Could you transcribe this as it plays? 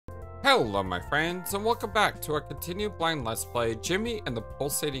Hello my friends, and welcome back to our continued blind let's play Yume and the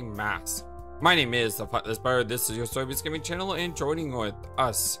Pulsating Mass. My name is the FlightlessBird, this is your story-based gaming channel, and joining with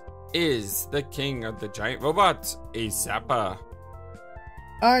us is the king of the giant robots, Zappa.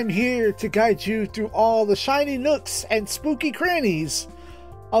 I'm here to guide you through all the shiny nooks and spooky crannies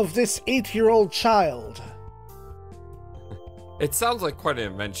of this 8-year-old child. It sounds like quite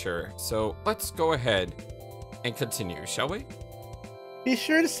an adventure, so let's go ahead and continue, shall we? Be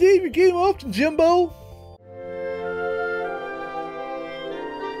sure to save your game often, Jimbo.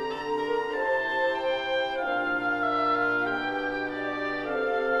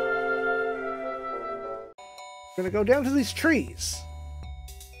 Gonna go down to these trees.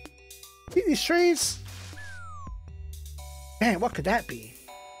 See these trees? Man, what could that be?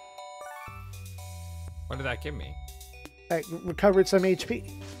 What did that give me? That recovered some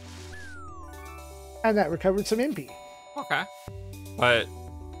HP. And that recovered some MP. Okay. But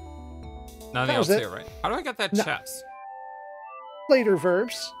nothing else here, right? How do I get that chest? Later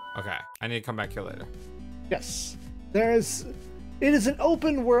verbs. Okay, I need to come back here later. Yes. It is an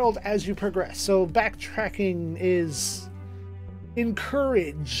open world as you progress, so backtracking is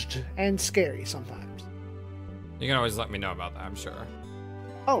encouraged and scary sometimes. You can always let me know about that, I'm sure.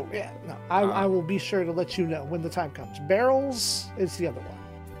 Oh, yeah. No, I will be sure to let you know when the time comes. Barrels is the other one.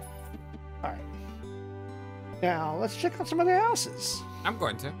 All right. Now, let's check out some other houses. I'm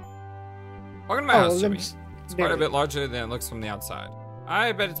going to. Welcome to my house, Jimmy. It's quite a bit larger than it looks from the outside.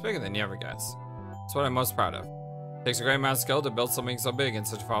 I bet it's bigger than you ever guess. It's what I'm most proud of. It takes a great amount of skill to build something so big in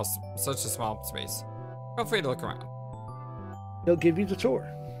such a small space. Feel free to look around. He'll give you the tour.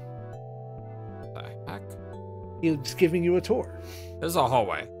 What the heck? He's giving you a tour. There's a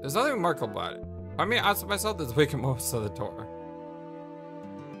hallway. There's nothing remarkable about it. I mean, outside myself, there's way most of the tour.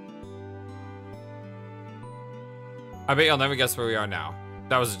 I bet you'll never guess where we are now.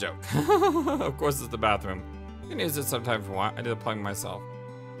 That was a joke. Of course, it's the bathroom. You can use it sometime if you want. I did the plumbing myself.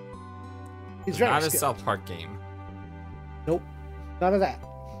 It's not skilled. A South Park game. Nope. None of that.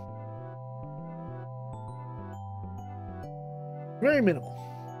 Very minimal.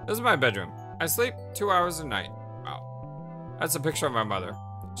 This is my bedroom. I sleep 2 hours a night. Wow. That's a picture of my mother.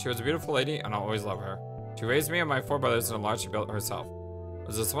 She was a beautiful lady, and I'll always love her. She raised me and my 4 brothers in a lodge she built herself. It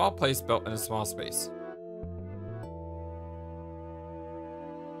was a small place built in a small space.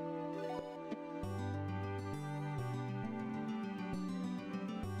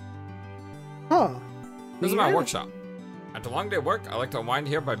 Huh. This is my workshop. After a long day of work, I like to unwind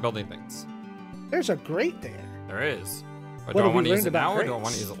here by building things. There's a grate there. There is. But do I want to use it now or do I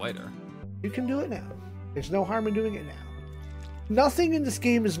want to use it later? You can do it now. There's no harm in doing it now. Nothing in this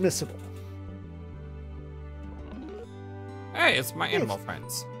game is missable. Hey, it's my animal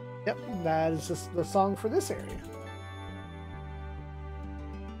friends. Yep, that is just the song for this area.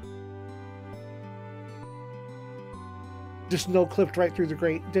 Just no clipped right through the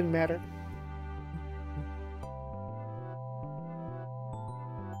grate. Didn't matter.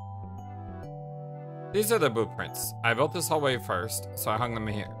 These are the blueprints. I built this hallway first, so I hung them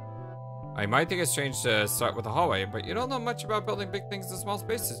here. I might think it's strange to start with a hallway, but you don't know much about building big things in small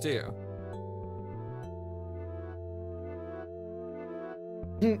spaces, do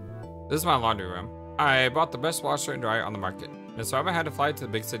you? This is my laundry room. I bought the best washer and dryer on the market. Miss Robin had to fly to the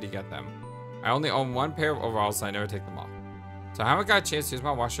big city to get them. I only own 1 pair of overalls, so I never take them off. So I haven't got a chance to use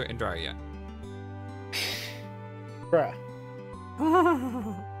my washer and dryer yet. Bruh.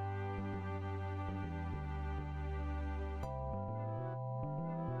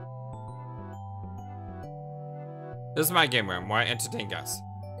 This is my game room where I entertain guests.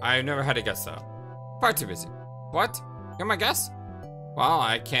 I've never had a guest though. Far too busy. What? You're my guest? Well,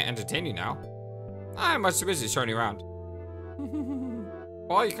 I can't entertain you now. I'm much too busy showing you around.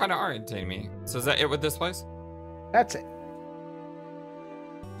 Well, you kind of are entertaining me. So is that it with this place? That's it.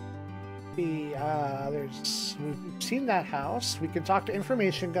 We've seen that house. We can talk to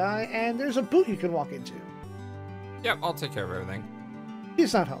information guy, and there's a boot you can walk into. Yep, I'll take care of everything.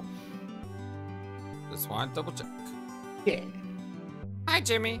 He's not home. Just want to double check. Yeah. Hi,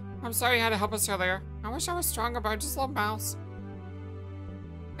 Jimmy. I'm sorry you had to help us earlier. I wish I was stronger, but I just love mouse.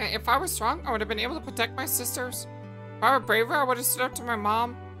 If I was strong, I would have been able to protect my sisters. If I were braver, I would have stood up to my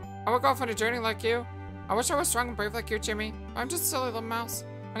mom. I would go off on a journey like you. I wish I was strong and brave like you, Jimmy. I'm just a silly little mouse.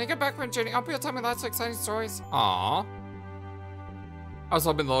 When I get back from a journey, I hope you'll tell me lots of exciting stories. Aww. I was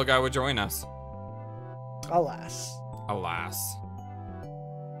hoping the little guy would join us. Alas. Alas.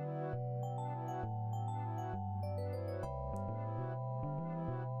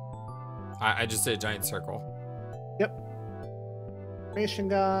 I just did a giant circle. Yep. Information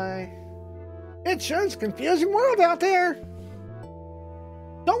guy. It sure is a confusing world out there.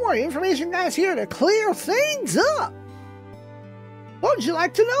 Don't worry, information guy's here to clear things up. What would you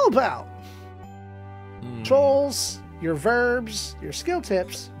like to know about? Trolls, your verbs, your skill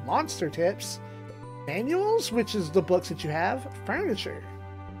tips, monster tips, manuals, which is the books that you have, furniture.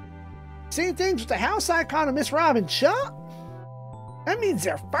 Same things with the house icon of Miss Robin's shop? That means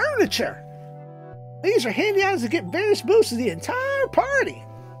they're furniture. These are handy items that get various boosts to the entire party.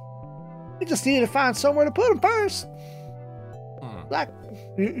 You just need to find somewhere to put them first. Like,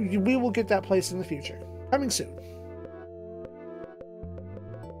 we will get that place in the future. Coming soon.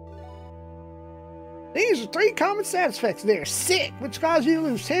 These are 3 common status effects. They're sick, which cause you to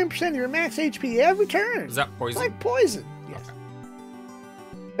lose 10% of your max HP every turn. Is that poison? It's like poison. Yes. Okay.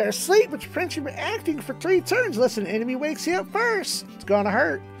 There's sleep, which prevents you from acting for 3 turns unless an enemy wakes you up first. It's gonna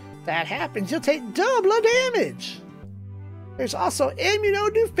hurt. If that happens, you'll take double damage. There's also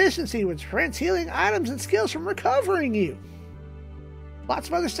immunodeficiency, which prevents healing items and skills from recovering you. Lots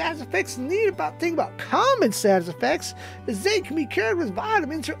of other status effects. The neat thing about common status effects is they can be cured with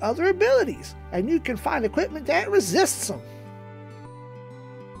vitamins or other abilities, and you can find equipment that resists them.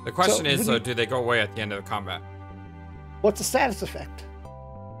 The question is, so do they go away at the end of the combat? What's a status effect?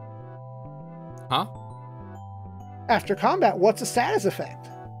 Huh? After combat, what's a status effect?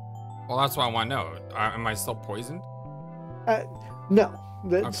 Well, that's what I want to know. Am I still poisoned? No.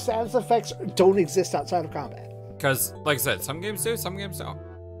 The status effects don't exist outside of combat. Because, like I said, some games do, some games don't.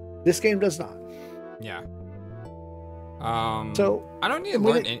 This game does not. Yeah. So I don't need to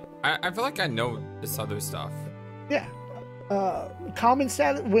learn any. I feel like I know this other stuff. Yeah. Common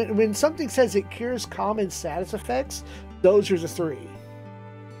status. When something says it cures common status effects, those are the 3.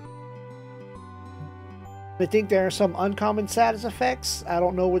 I think there are some uncommon status effects. I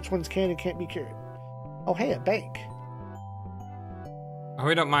don't know which ones can and can't be cured. Oh, hey, a bank. Oh,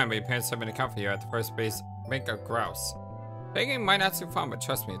 we don't mind, but your parents have been account for you at the first base bank of grouse. Banking might not seem fun, but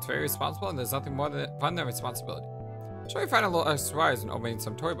trust me, it's very responsible, and there's nothing more fun than responsibility. Sure, you find a little extra surprise in opening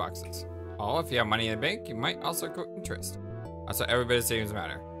some toy boxes. Oh, if you have money in the bank, you might also accrue interest. Also, every bit of savings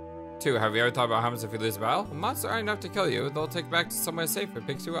matter. 2, have you ever thought about what happens if you lose a battle? Well, monsters aren't enough to kill you. They'll take you back to somewhere safe and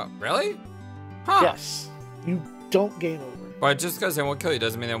pick you up. Really? Huh. Yes. You don't game over. But just because they won't kill you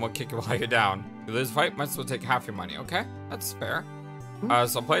doesn't mean they won't kick you while you're down. If you lose a fight, might as well take half your money, okay? That's fair.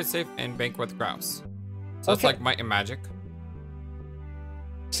 So play it safe and bank with grouse. So it's like might and magic.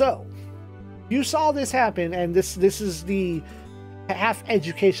 So, you saw this happen, and this is the half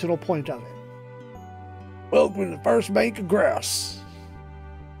educational point of it. Welcome to the first bank of grouse.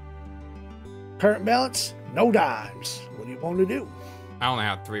 Current balance, no dimes. What do you want to do? I only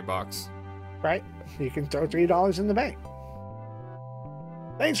have $3. Right? You can throw $3 in the bank.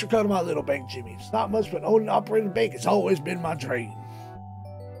 Thanks for coming to my little bank, Jimmy. It's not much, but owning and operating a bank has always been my dream.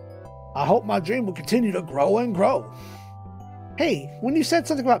 I hope my dream will continue to grow and grow. Hey, when you said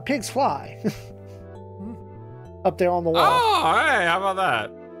something about pigs fly, up there on the wall. Oh, hey, how about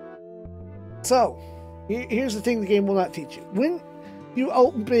that? So, here's the thing the game will not teach you. When you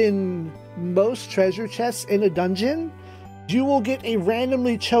open most treasure chests in a dungeon, you will get a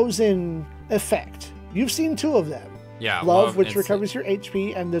randomly chosen effect. You've seen 2 of them. Yeah, Love, which recovers your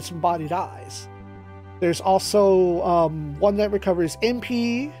HP and disembodied eyes. There's also one that recovers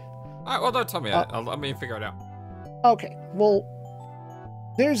MP. All right, well, don't tell me that. Let me figure it out. Okay, well,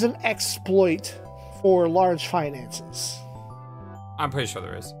 there's an exploit for large finances. I'm pretty sure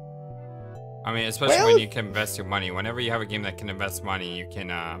there is. I mean, especially when you can invest your money. Whenever you have a game that can invest money, you can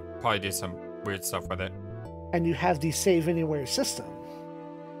probably do some weird stuff with it. And you have the save anywhere system.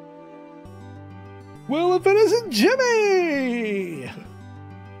 Well, if it isn't Jimmy!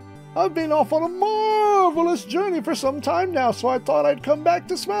 I've been off on a marvelous journey for some time now, so I thought I'd come back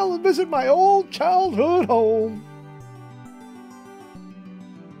to smile and visit my old childhood home.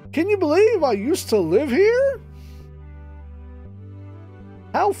 Can you believe I used to live here?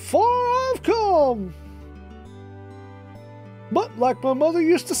 How far I've come! But like my mother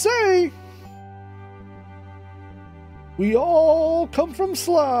used to say, we all come from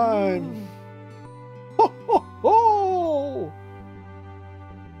slime. Ho, ho, ho!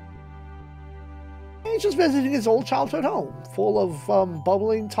 He's just visiting his old childhood home, full of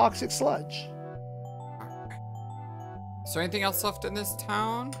bubbling toxic sludge. Is there anything else left in this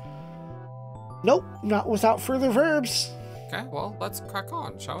town? Nope, not without further verbs. Okay, well, let's crack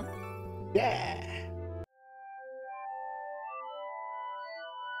on, shall we? Yeah.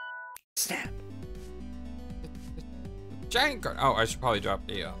 Snap. Giant card. Oh, I should probably drop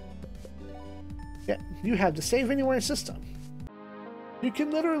the. Yeah, you have the save anywhere system. You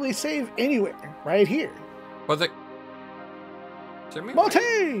can literally save anywhere, right here. But the. Jimmy?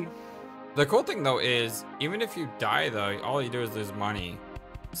 Monty! The cool thing though is, even if you die though, all you do is lose money.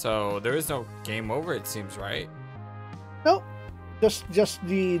 So there is no game over, it seems, right? Nope. Just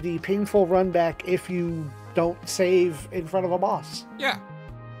the painful run back if you don't save in front of a boss. Yeah.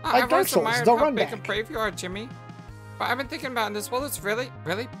 Like Dark Souls, they'll run big back. and brave you are, Jimmy. But I've been thinking about this world is really,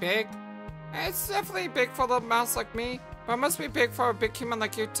 really big. It's definitely big for a little mouse like me, but it must be big for a big human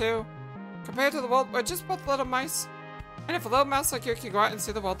like you too. Compared to the world, we're just both little mice. And if a little mouse like you can go out and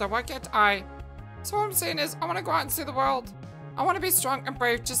see the world, then why can't I? So what I'm saying is, I want to go out and see the world. I want to be strong and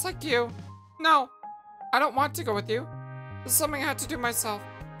brave just like you. No, I don't want to go with you. This is something I had to do myself.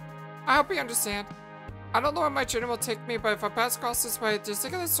 I hope you understand. I don't know where my journey will take me, but if I pass across this way, just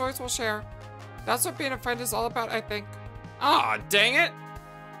think of the stories we'll share. That's what being a friend is all about, I think. Aw, dang it!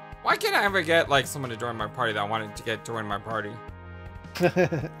 Why can't I ever get, like, someone to join my party that I wanted to get join my party?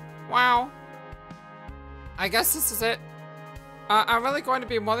 Wow. I guess this is it. I'm really going to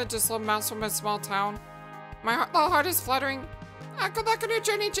be more than just a little mouse from a small town. My little heart is fluttering. Good luck on your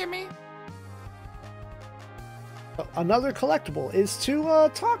journey, Jimmy. Another collectible is to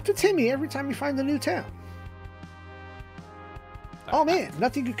talk to Timmy every time you find a new town. Oh man,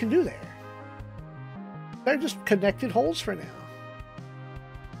 nothing you can do there. They're just connected holes for now.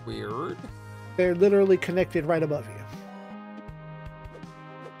 Weird. They're literally connected right above you.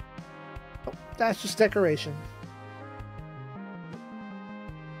 Oh, that's just decoration.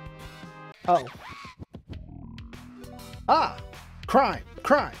 Oh. Ah! Crime!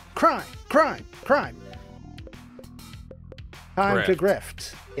 Crime! Crime! Crime! Crime! Time to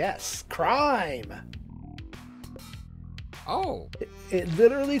grift. Yes, crime! Oh. It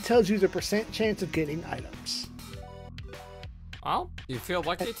literally tells you the % chance of getting items. Well, you feel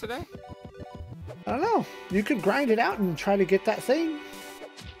lucky today? I don't know. You could grind it out and try to get that thing.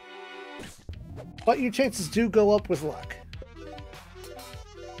 But your chances do go up with luck.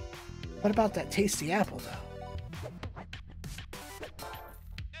 What about that tasty apple, though?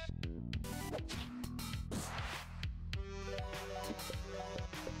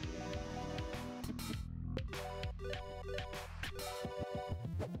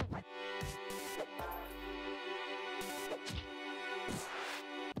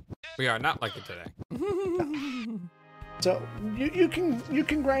 We are not lucky today. No. So you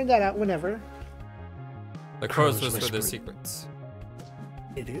can grind that out whenever. The crows whisper their secrets.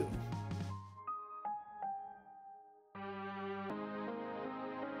 They do.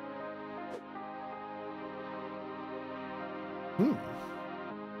 Hmm.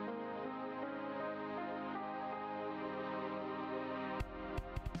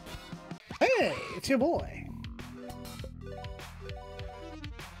 Hey, it's your boy.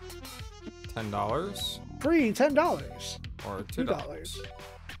 $10? Free $10. Or $2.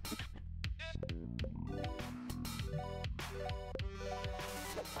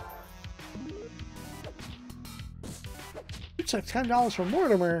 You took $10 from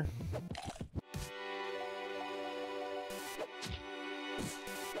Mortimer.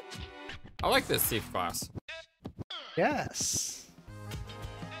 I like this thief class. Yes.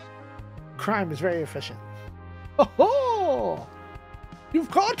 Crime is very efficient. Oh!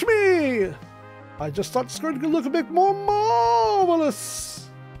 You've caught me! I just thought it's going to look a bit more marvelous.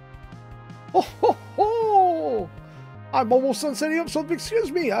 Oh ho ho! I'm almost done setting up something.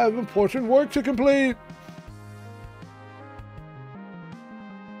 Excuse me, I have important work to complete.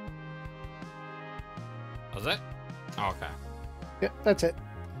 Was it? Oh, okay. Yep, that's it.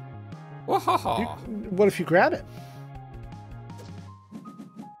 Whoa! What if you grab it?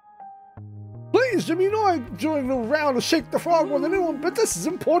 Please, Jimmy, you know I'm doing a round to shake the frog more than anyone, but this is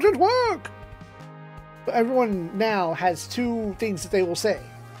important work. But everyone now has two things that they will say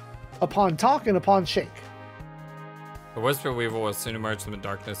upon talk and upon shake. The Whisper Weevil will soon emerge from the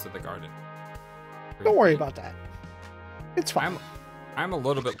darkness of the garden. Don't worry about that. It's fine. I'm a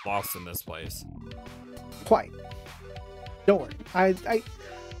little bit lost in this place. Quite. Don't worry.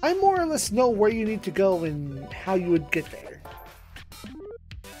 I more or less know where you need to go and how you would get there.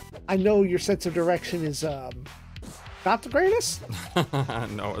 I know your sense of direction is not the greatest.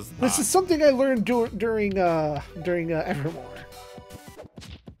 No, it's not. This is something I learned during Evermore.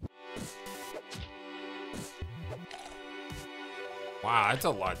 Wow, that's a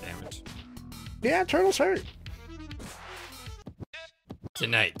lot of damage. Yeah, turtles hurt.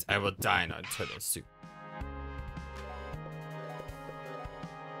 Tonight, I will dine on turtle soup.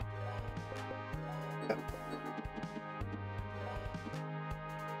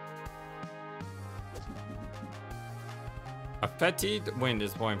 A fetid wind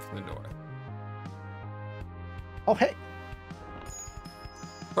is blowing from the north. Oh, hey.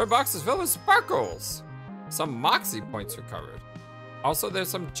 Toy box is filled with sparkles. Some Moxie points recovered. Also, there's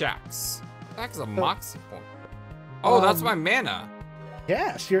some jacks. What the heck is a Moxie point? Oh, that's my mana.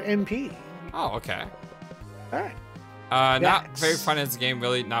 Yes, you're MP. Oh, okay. Alright. Not very fun as a game,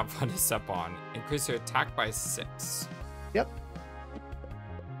 really not fun to step on. Increase your attack by 6. Yep.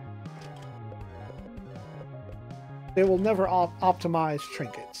 They will never optimize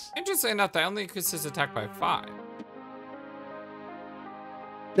trinkets. Interesting enough, that only increases attack by 5.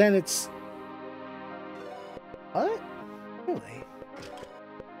 Then it's... What? Really?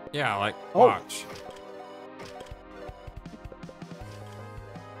 Yeah, like, watch.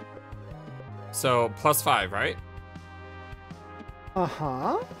 So, plus 5, right?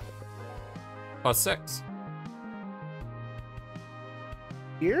 Uh-huh. Plus 6.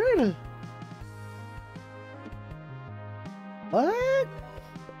 Weird. What?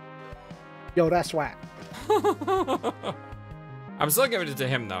 Yo, that's whack. I'm still giving it to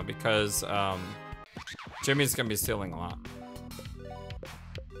him, though, because Jimmy's going to be stealing a lot.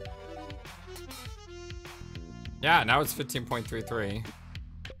 Yeah, now it's 15.33.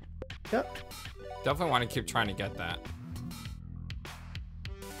 Yep. Definitely want to keep trying to get that.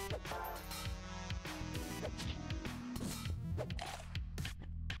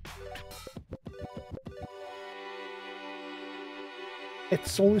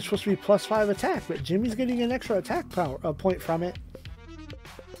 It's only supposed to be plus 5 attack, but Jimmy's getting an extra attack power point from it.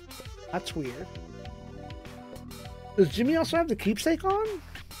 That's weird. Does Jimmy also have the keepsake on?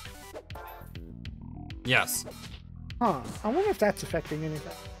 Yes. Huh. I wonder if that's affecting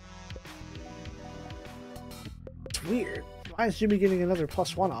anything. It's weird. Why is Jimmy getting another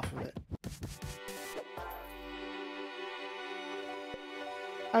plus 1 off of it?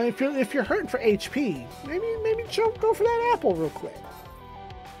 I mean, if you're hurting for HP, maybe go for that apple real quick.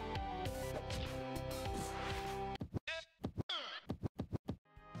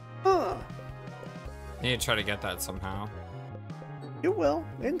 Huh. Need to try to get that somehow. You will,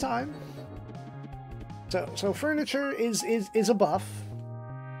 in time. So furniture is a buff.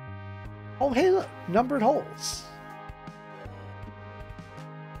 Oh, hey, look, numbered holes.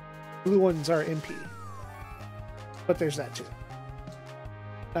 Blue ones are MP. But there's that too.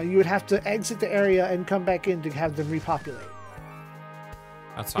 Now you would have to exit the area and come back in to have them repopulate.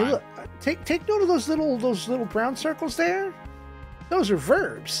 That's fine. Hey, look, take note of those little brown circles there. Those are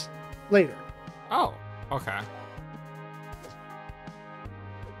verbs. Later. Oh, okay.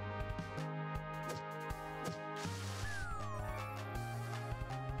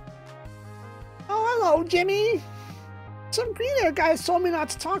 Oh, hello, Jimmy. Some green hair guys told me not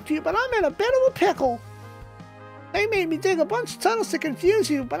to talk to you, but I'm in a bit of a pickle. They made me dig a bunch of tunnels to confuse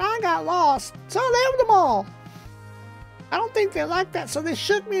you, but I got lost, so I left them all. I don't think they like that, so they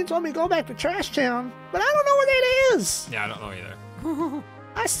shook me and told me to go back to Trash Town, but I don't know where that is. Yeah, I don't know either.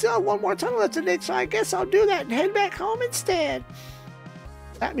 I still have one more tunnel left to dig, so I guess I'll do that and head back home instead.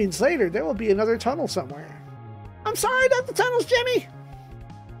 That means later there will be another tunnel somewhere. I'm sorry about the tunnels, Jimmy.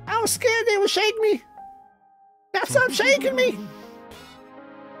 I was scared they would shake me. Now stop shaking me.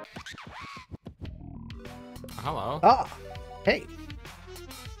 Hello. Ah, hey.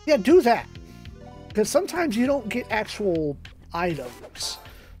 Yeah, do that. Because sometimes you don't get actual items.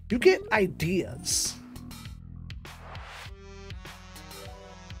 You get ideas.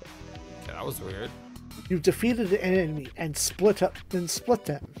 Okay, that was weird. You've defeated an enemy and split them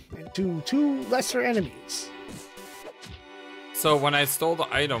into 2 lesser enemies. So when I stole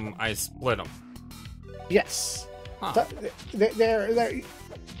the item, I split them. Yes. Huh.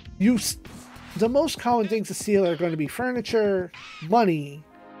 The most common things to steal are going to be furniture, money,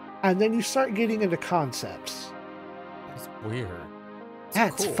 and then you start getting into concepts. That's weird.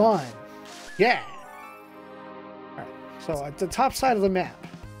 That's cool. fun. Yeah. Alright, so at the top side of the map,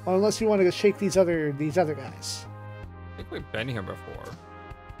 unless you want to shake these other guys. I think we've been here before.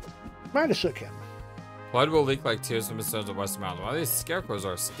 Might have shook him. Blood will leak like tears from the stones of West Mountain. Wow, these scarecrows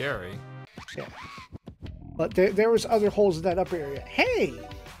are scary. Yeah. But there was other holes in that upper area. Hey!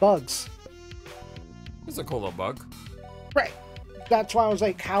 Bugs. This is a cool little bug. Right. That's why I was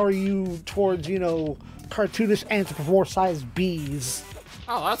like, how are you towards, cartoonish anthropomorphized bees?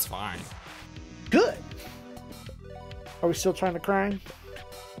 Oh, that's fine. Good. Are we still trying to cry?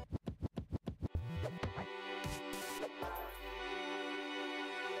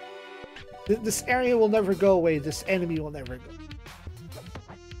 This area will never go away. This enemy will never go.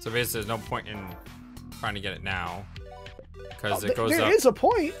 So basically, there's no point in trying to get it now because it goes up. There is a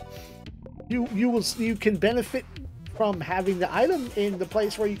point. You can benefit from having the item in the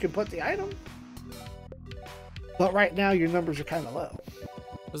place where you can put the item. But right now, your numbers are kind of low.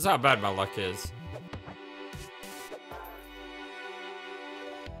 This is how bad my luck is.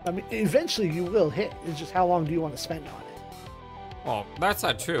 I mean, eventually you will hit. It's just how long do you want to spend on it? Well, that's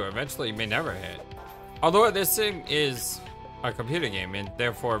not true. Eventually, you may never hit. Although this thing is a computer game, and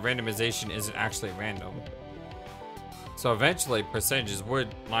therefore randomization isn't actually random. So eventually, percentages would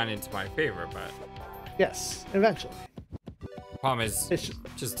line into my favor, but yes, eventually. The problem is, it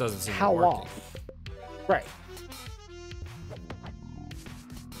just doesn't seem how to be working. off? Right.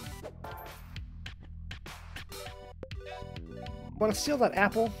 Want to steal that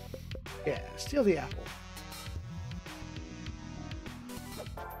apple? Yeah, steal the apple.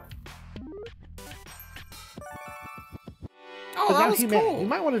 Oh, that was cool. You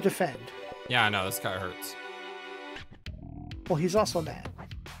might want to defend. Yeah, I know, this guy hurts. Well, he's also mad.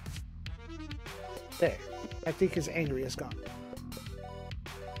 There. I think his anger is gone.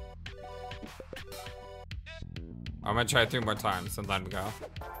 I'm gonna try 3 more times and let him go.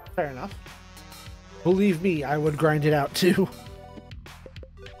 Fair enough. Believe me, I would grind it out too.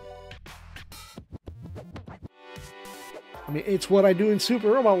 I mean, it's what I do in Super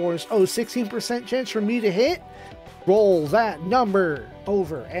Robot Wars. Oh, 16% chance for me to hit? Roll that number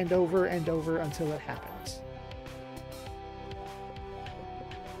over and over and over until it happens.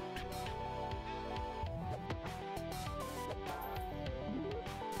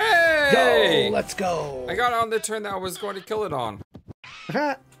 Hey! Go, let's go. I got on the turn that I was going to kill it on.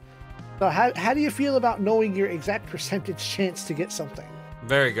 So how do you feel about knowing your exact percentage chance to get something?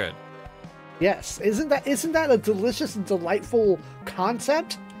 Very good. Yes. Isn't that a delicious and delightful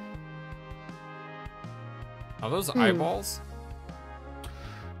concept? Are those eyeballs?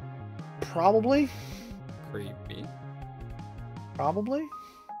 Probably. Creepy. Probably.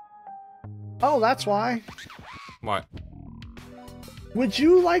 Oh, that's why. What? Would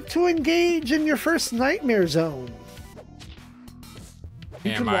you like to engage in your first nightmare zone?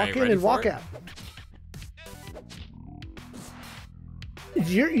 You can walk in and walk out.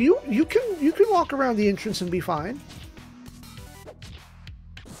 You can walk around the entrance and be fine.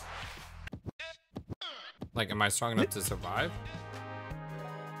 Like, am I strong enough to survive?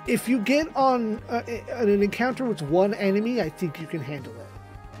 If you get on an encounter with one enemy, I think you can handle it.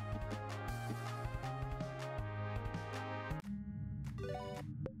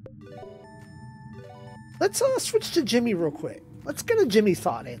 Let's switch to Jimmy real quick. Let's get a Jimmy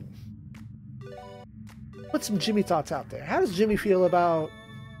thought in. Put some Jimmy thoughts out there. How does Jimmy feel about...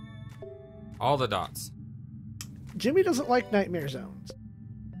 All the dots. Jimmy doesn't like nightmare zones.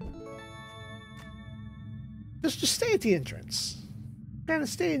 Just stay at the entrance. Kind of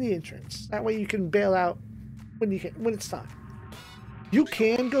stay in the entrance. That way you can bail out when it's time. You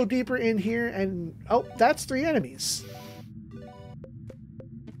can go deeper in here and... Oh, that's 3 enemies.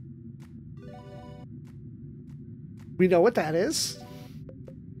 We know what that is.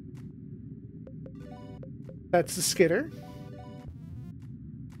 That's the skitter.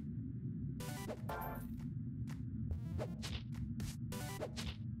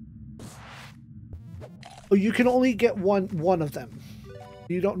 Oh, you can only get one of them.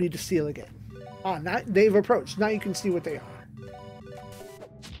 You don't need to steal again. Ah, now they've approached. Now you can see what they are.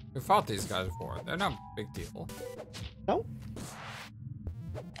 We fought these guys before. They're not a big deal. No.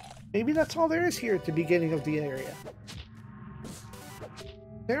 Maybe that's all there is here at the beginning of the area.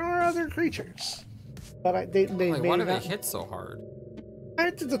 There are other creatures, but they like, why do they hit so hard? I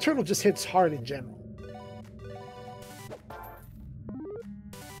think the turtle just hits hard in general.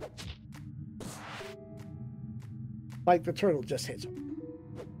 Like the turtle just hits him.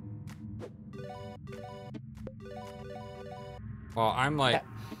 Well, I'm like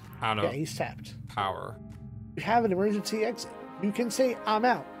out of he's tapped. Power. You have an emergency exit. You can say, I'm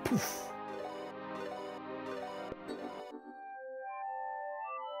out. Poof.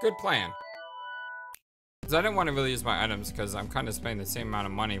 Good plan. Because I didn't want to really use my items because I'm kind of spending the same amount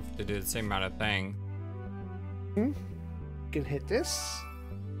of money to do the same amount of thing. You can hit this.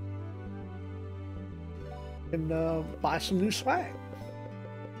 And buy some new swag.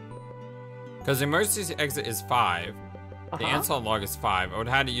 Because the emergency exit is 5. The ants on log is 5. I would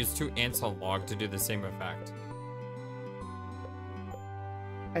have had to use 2 ants on log to do the same effect.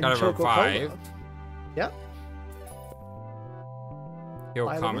 And Gotta revive. Yep. Heal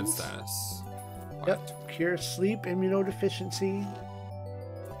common status. Yep. Cure sleep, immunodeficiency,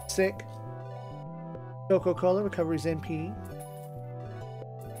 sick. Coca-Cola recovers MP.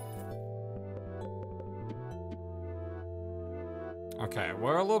 Okay,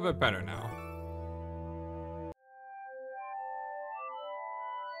 we're a little bit better now.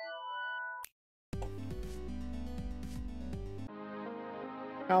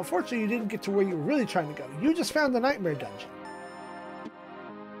 Now, unfortunately, you didn't get to where you were really trying to go. You just found the nightmare dungeon.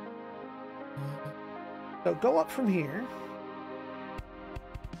 So go up from here.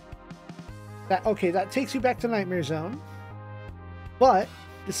 That takes you back to Nightmare Zone. But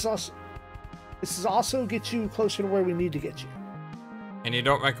this is also This is also get you closer to where we need to get you. And you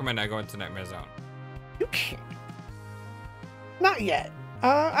don't recommend I go into Nightmare Zone? You can't. Not yet.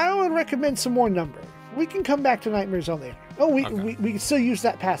 I would recommend some more number. We can come back to Nightmare Zone later. Oh, we can still use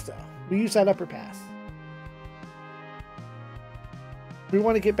that pass, though. We use that upper pass. We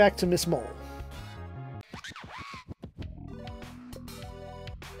want to get back to Miss Mole.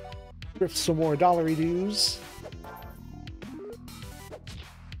 Grift some more dollary dues.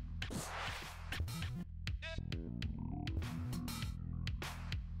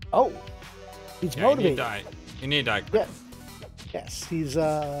 Oh, he's motivated. You need to die. Yeah. Yes, he's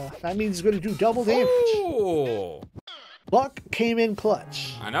that means he's going to do double damage. Ooh. Luck came in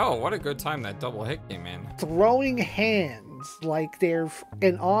clutch. I know, what a good time that double hit came in. Throwing hands like they're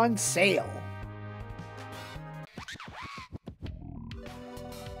on sale.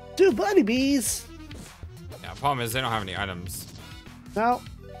 Two buddy bees. Yeah, problem is they don't have any items. No.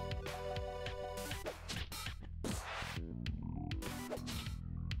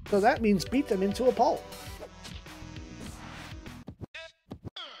 So that means beat them into a pulp.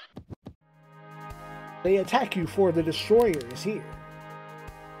 They attack you for the destroyer is here.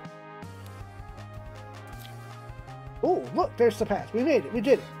 Oh, look, there's the pass. We made it. We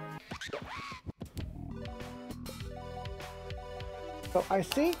did it. So I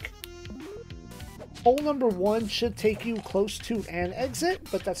think hole number 1 should take you close to an exit,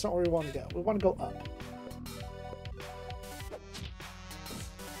 but that's not where we want to go. We want to go up.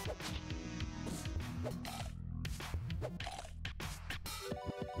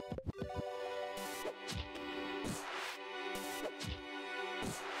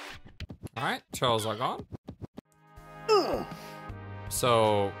 Alright, trails are gone. Ugh.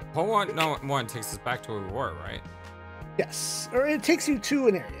 So, hole 1 takes us back to where we were, right? Yes, or it takes you to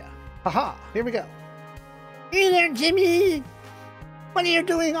an area. Haha, here we go. Hey there, Jimmy! What are you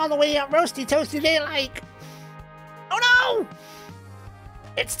doing all the way up Roasty Toasty Daylight? Oh no!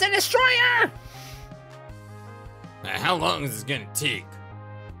 It's the destroyer! How long is this gonna take?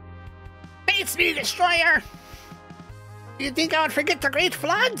 Face me, destroyer! Do you think I would forget the great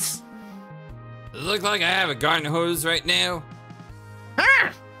floods? Does it look like I have a garden hose right now?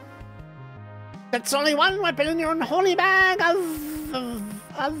 Huh? That's only one weapon in your unholy bag of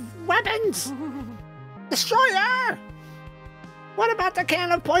weapons! Destroyer! What about the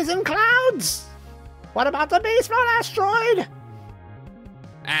can of poison clouds? What about the baseball asteroid?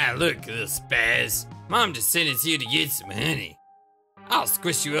 Ah, look, little spaz. Mom just sent us here to get some honey. I'll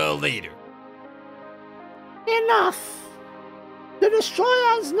squish you all later. Enough! The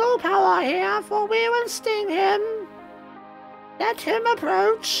destroyer has no power here, for we will sting him. Let him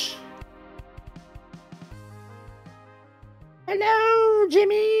approach. Hello,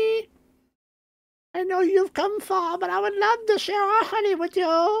 Jimmy. I know you've come far, but I would love to share our honey with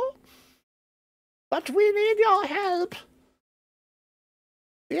you. But we need your help.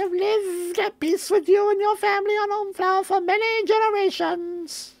 We have lived at peace with you and your family on Homeflower for many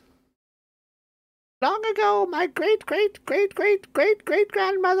generations. Long ago, my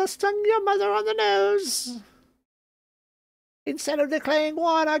great-great-great-great-great-great-grandmother stung your mother on the nose. Instead of declaring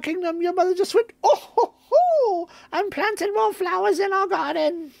war on our kingdom, your mother just went, oh, ho, ho, and planted more flowers in our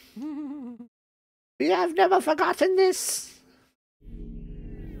garden. We have never forgotten this.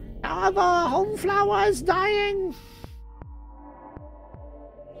 However, Homeflower is dying.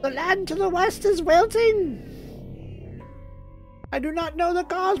 The land to the west is wilting. I do not know the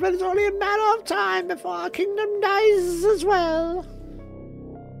cause, but it's only a matter of time before our kingdom dies as well.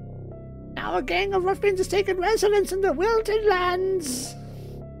 Now a gang of ruffians has taken residence in the wilted lands.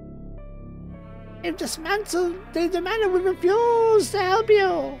 If dismantled, they demanded we refuse to help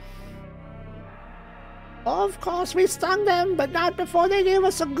you. Of course, we stung them, but not before they gave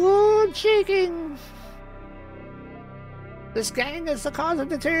us a good shaking. This gang is the cause of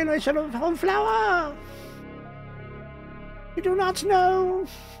deterioration of Homeflower. We do not know,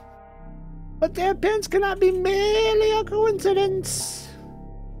 but their appearance cannot be merely a coincidence.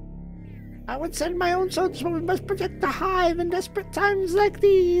 I would send my own soldiers, but we must protect the hive in desperate times like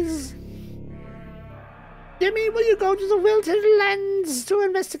these. Jimmy, will you go to the wilted lands to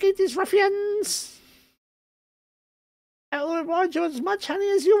investigate these ruffians? I will reward you as much honey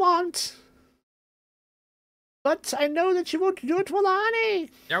as you want. But I know that you won't do it for the honey.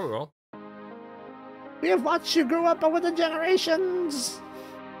 Yeah, we will. We have watched you grow up over the generations.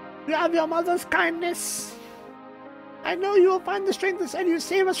 You have your mother's kindness. I know you will find the strength to send you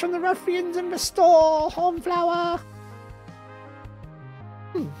save us from the ruffians and restore Homeflower.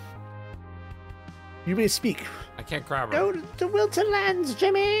 You may speak. I can't grab her. Go to the Wilton Lands,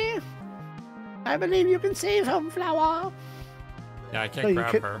 Jimmy. I believe you can save Homeflower. Yeah, I can't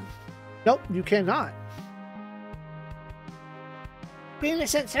grab her. Nope, you cannot. Being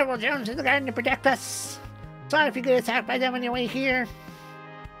sent several drones in the garden to protect us. Sorry if you get attacked by them on your way here.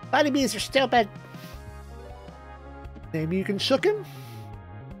 Body bees are stupid. Maybe you can shook him?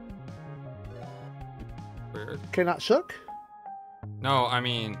 Weird. Cannot shook? No, I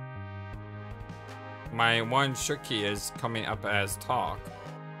mean, my one shook key is coming up as talk,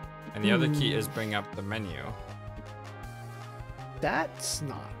 and the other key is bring up the menu. That's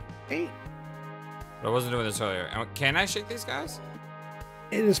not right. But I wasn't doing this earlier. Can I shake these guys?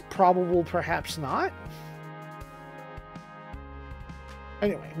 It is probable, perhaps not.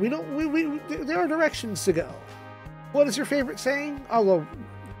 Anyway, there are directions to go. What is your favorite saying? I'll go.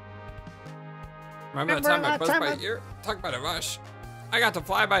 Remember that time I closed my ear? Talk about a rush. I got to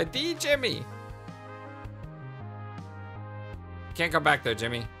fly by the Jimmy. Can't go back there,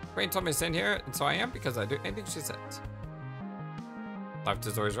 Jimmy. Queen told me to stand here, and so I am because I do anything she says. Left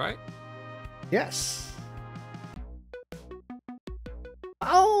is always right. Yes.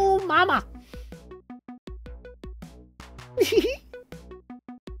 Oh, mama.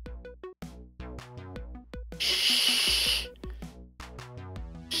 Shh.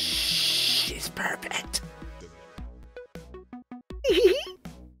 She's perfect.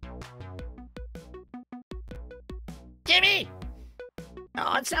 Jimmy!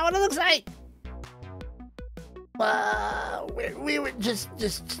 No, it's not what it looks like. We were just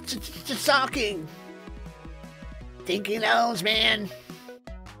talking. Thinking those, man.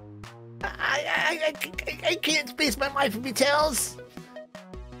 I can't space my mind from details.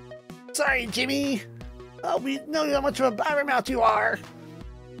 Sorry, Jimmy. We know how much of a blabbermouth you are.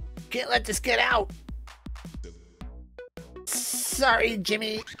 Can't let this get out. Sorry,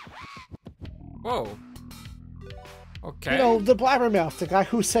 Jimmy. Whoa. Okay. You know, the blabbermouth, the guy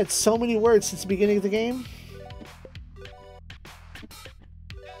who said so many words since the beginning of the game.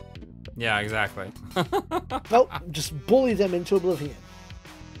 Yeah, exactly. Nope, just bully them into oblivion.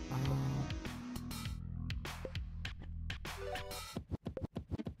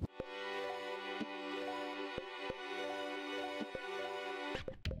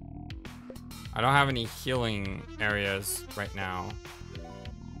 I don't have any healing areas right now.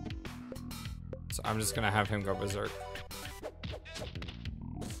 So I'm just gonna have him go berserk.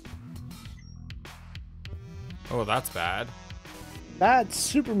 Oh, that's bad. That's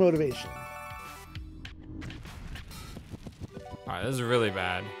super motivation. Alright, this is really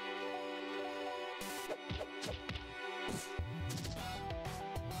bad.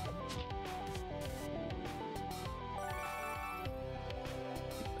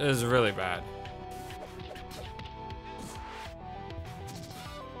 This is really bad.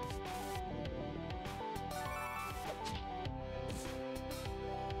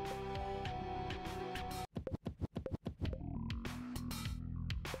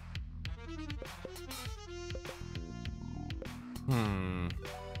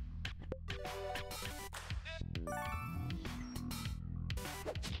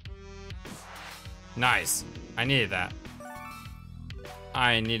 Nice. I needed that.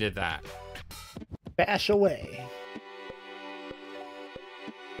 I needed that. Bash away.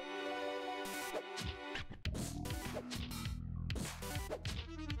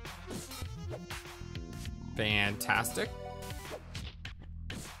 Fantastic.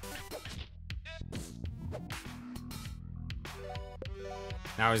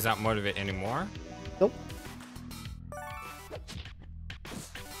 Now he's not motivated anymore. Nope.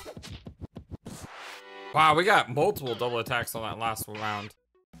 Wow, we got multiple double attacks on that last round.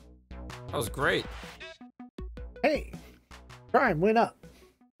 That was great. Hey, Prime went up.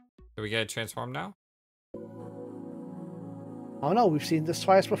 Do we get a transform now? Oh no, we've seen this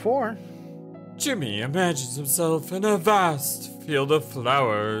twice before. Jimmy imagines himself in a vast field of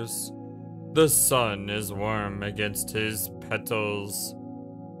flowers. The sun is warm against his petals.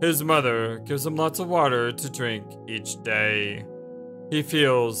 His mother gives him lots of water to drink each day. He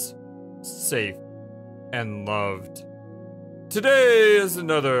feels safe and loved. Today is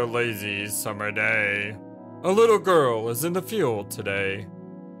another lazy summer day. A little girl is in the field today.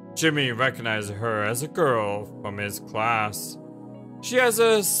 Jimmy recognizes her as a girl from his class. She has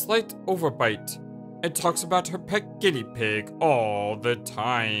a slight overbite and talks about her pet guinea pig all the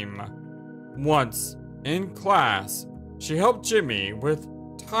time. Once, in class, she helped Jimmy with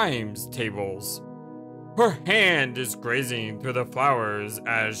times tables. Her hand is grazing through the flowers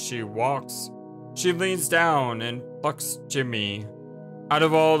as she walks. She leans down and plucks Jimmy. Out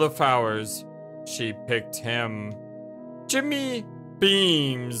of all the flowers, she picked him. Jimmy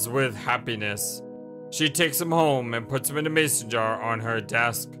beams with happiness. She takes him home and puts him in a mason jar on her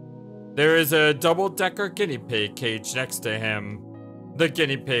desk. There is a double-decker guinea pig cage next to him. The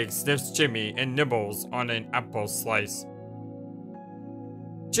guinea pig sniffs Jimmy and nibbles on an apple slice.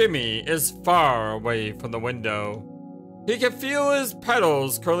 Jimmy is far away from the window. He can feel his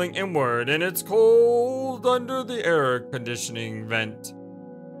petals curling inward, and it's cold under the air conditioning vent.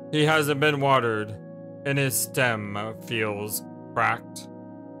 He hasn't been watered, and his stem feels cracked.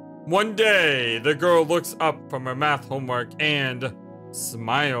 One day, the girl looks up from her math homework and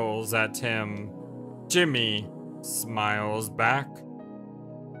smiles at him. Jimmy smiles back.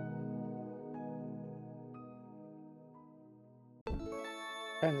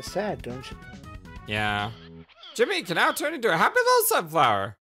 Kind of sad, don't you? Yeah. Jimmy can now turn into a happy little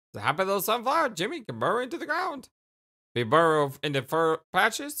sunflower. The happy little sunflower, Jimmy can burrow into the ground. If you burrow into fur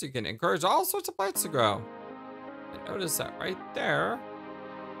patches, you can encourage all sorts of plants to grow. And notice that right there.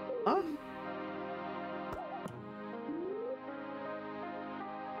 Huh?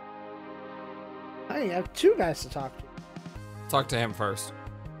 I have two guys to talk to. Talk to him first.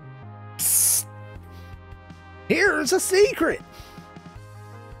 Psst. Here's a secret.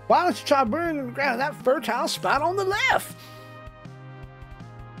 Why don't you try burning the ground that fertile spot on the left?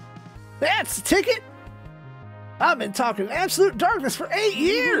 That's the ticket. I've been talking absolute darkness for 8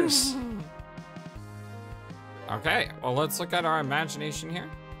 years. Okay, well, let's look at our imagination here.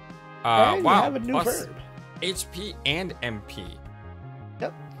 And wow, you have a new plus verb. HP and MP.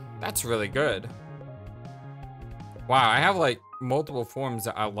 Yep. That's really good. Wow, I have like multiple forms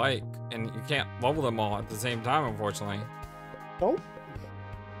that I like, and you can't level them all at the same time, unfortunately. Oh.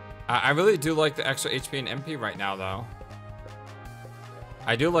 I really do like the extra HP and MP right now, though.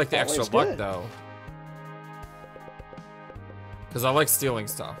 I do like the extra luck, good. though. Because I like stealing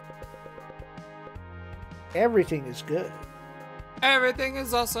stuff. Everything is good. Everything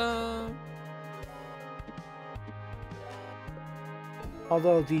is awesome.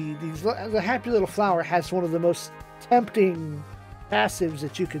 Although the happy little flower has one of the most tempting passives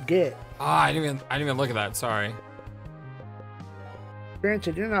that you could get. Ah, I didn't even look at that. Sorry.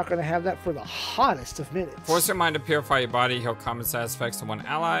 Granted, you're not going to have that for the hottest of minutes. Force your mind to purify your body. Heal common status effects to one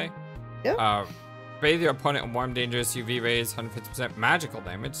ally. Yep. Bathe your opponent in warm, dangerous UV rays. 150% magical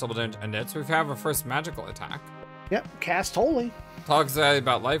damage. Double damage undead. So we have our first magical attack. Yep. Cast Holy. Talk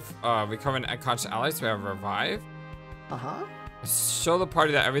about life. Recover an unconscious ally. So we have Revive. Uh-huh. Show the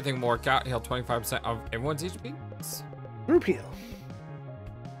party that everything will work out. Heal 25% of everyone's HP. Group heal.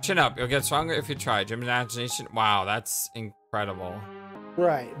 Chin up. You'll get stronger if you try. Gym imagination. Wow, that's incredible.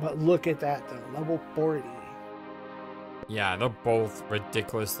 Right, but look at that though. Level 40. Yeah, they're both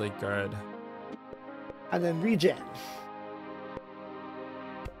ridiculously good. And then regen.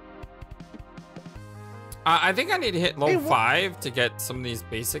 I think I need to hit level Hey, 5 to get some of these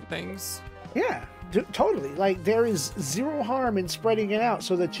basic things. Yeah, totally. Like, there is zero harm in spreading it out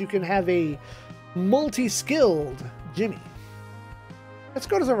so that you can have a multi-skilled Jimmy. Let's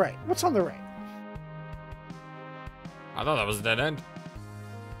go to the right. What's on the right? I thought that was a dead end.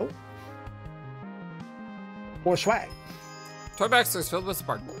 Oh. More swag. Toy box is filled with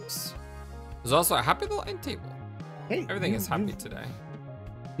spark books. There's also a happy little end table. Hey, Everything is happy today.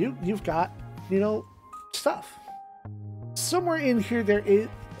 You've got, stuff. Somewhere in here there is...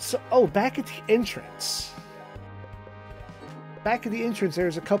 oh, back at the entrance. Back at the entrance,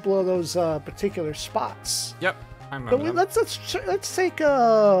 there's a couple of those particular spots. Yep, I remember them. Let's take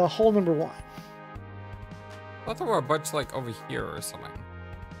hole number 1. I thought there were a bunch like over here or something.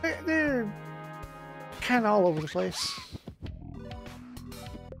 They're kind of all over the place.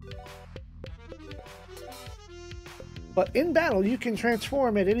 But in battle, you can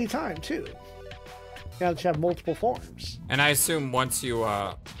transform at any time, too. Now that you have multiple forms. And I assume once you,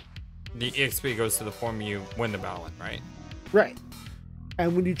 the EXP goes to the form you win the battle in, right? Right.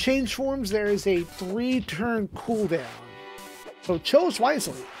 And when you change forms, there is a 3-turn cooldown. So choose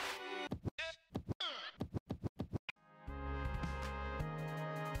wisely.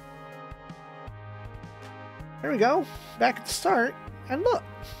 There we go. Back at the start. And look.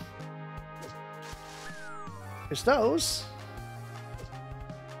 There's those.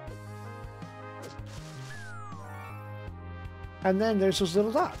 And then there's those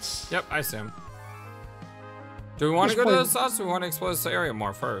little dots. Yep, I assume. Do we want to go to those dots, or do we want to explore this area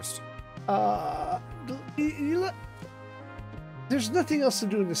more first? There's nothing else to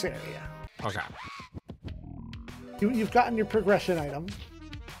do in this area. Okay. You've gotten your progression item.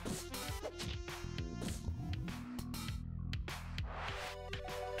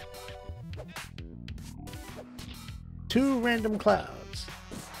 Two random clouds.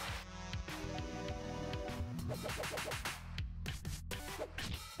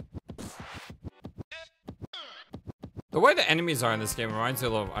 The way the enemies are in this game reminds me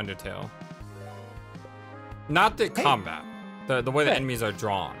a little of Undertale. Not the combat. The way the enemies are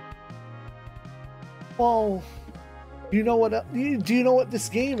drawn. Well, do you know what this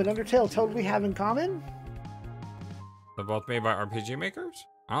game and Undertale totally have in common? They're both made by RPG makers?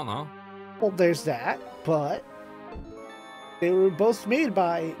 I don't know. Well, there's that, but they were both made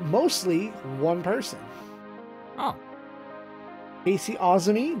by mostly one person. Oh. Kasey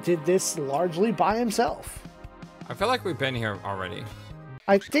Ozymy did this largely by himself. I feel like we've been here already.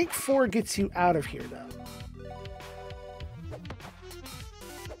 I think 4 gets you out of here, though.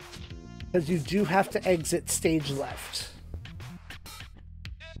 Because you do have to exit stage left.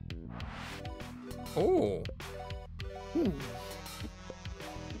 Oh.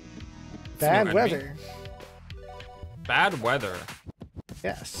 Bad weather. Bad weather.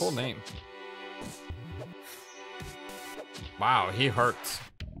 Yes. Cool name. Wow, he hurts.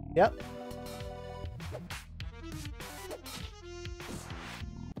 Yep.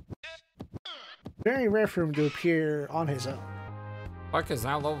 Very rare for him to appear on his own. Buck is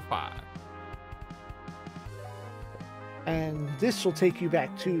now level 5. And this will take you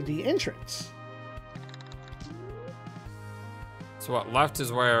back to the entrance. So what, left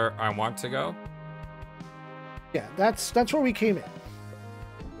is where I want to go? Yeah, that's where we came in.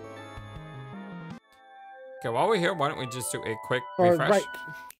 Okay, while we're here, why don't we just do a quick Or, refresh? right.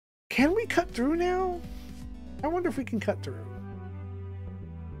 Can we cut through now? I wonder if we can cut through.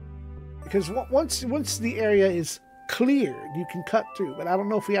 Because once the area is cleared, you can cut through. But I don't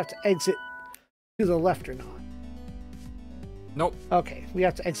know if we have to exit to the left or not. Nope. Okay, we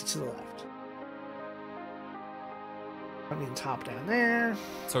have to exit to the left. I mean, top down there.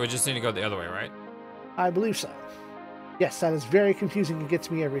 So we just need to go the other way, right? I believe so. Yes, that is very confusing. It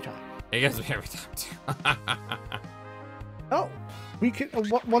gets me every time. It gets me every time too. Oh, we can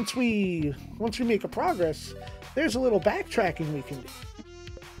once we make a progress. There's a little backtracking we can do.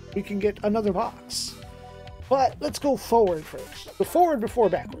 We can get another box, but let's go forward first. Go forward before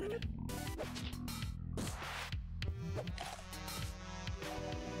backward.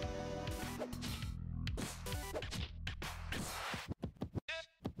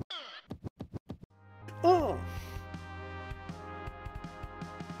 Oh.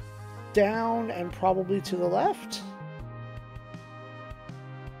 Down and probably to the left.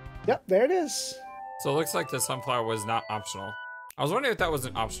 Yep, there it is. So it looks like the sunflower was not optional. I was wondering if that was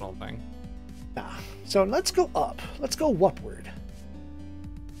an optional thing. Nah. So let's go up. Let's go upward.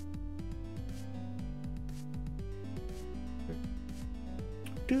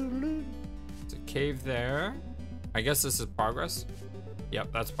 It's a cave there. I guess this is progress.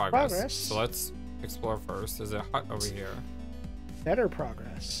 Yep, that's progress. So let's explore first. There's a hut over here. Better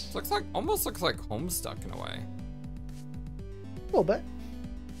progress. This almost looks like Homestuck in a way. A little bit.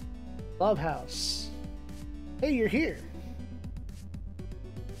 Love house. Hey, you're here.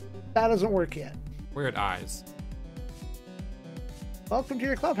 That doesn't work yet. Weird eyes. Welcome to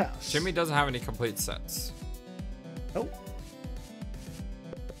your clubhouse. Jimmy doesn't have any complete sets. Nope.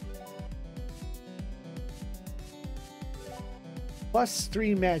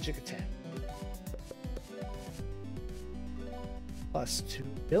 +3 magic attack. +2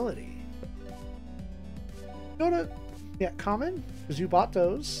 ability. Go to, common, because you bought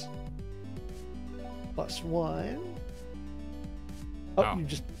those. +1. Oh, you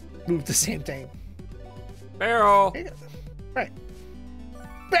just moved the same thing. Barrel! Right.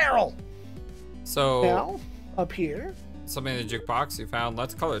 Barrel! So... Now, up here. Something in the jukebox you found.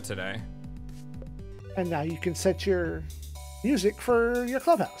 Let's color today. And now you can set your music for your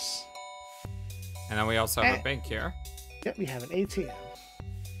clubhouse. And then we also have a bank here. Yep, we have an ATM.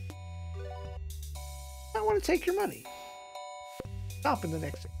 I want to take your money. Stop in the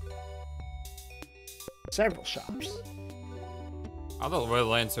next thing. Several shops. I thought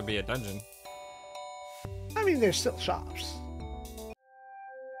Woodlands would be a dungeon. I mean, there's still shops.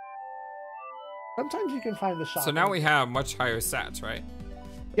 Sometimes you can find the shop. So now we have much higher stats, right?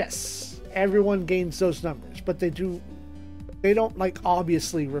 Yes, everyone gains those numbers, but they don't like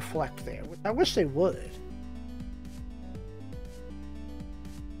obviously reflect there. I wish they would.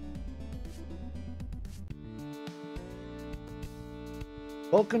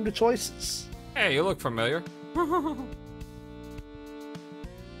 Welcome to Choices. Hey, you look familiar.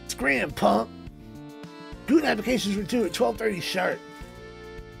 Scram, punk. Goon applications were due at 12:30 sharp.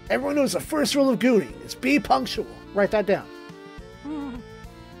 Everyone knows the first rule of gooning is be punctual. Write that down.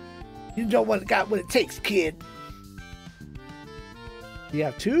 You don't want got what it takes, kid. You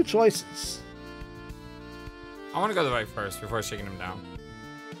have 2 choices. I want to go the right first before shaking him down.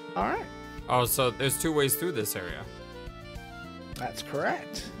 All right. Oh, so there's 2 ways through this area. That's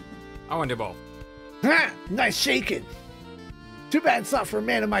correct. I want to do both. Ha! Nice shaking. Too bad it's not for a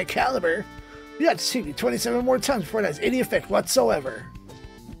man of my caliber. You have to see me 27 more times before it has any effect whatsoever.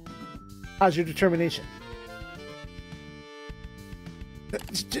 How's your determination?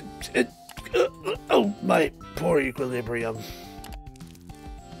 Oh, my poor equilibrium.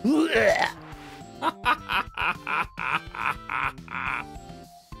 You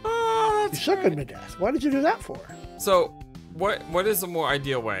shook him to death. Why did you do that for? So, what is the more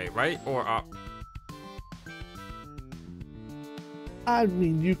ideal way, right or up? I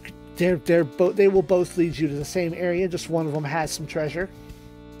mean, they will both lead you to the same area. Just one of them has some treasure.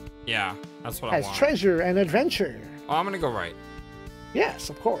 Yeah, that's what I want. Has treasure and adventure. Oh, I'm gonna go right. Yes,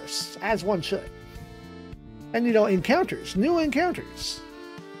 of course, as one should. And you know, encounters, new encounters.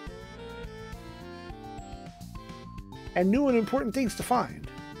 And new and important things to find.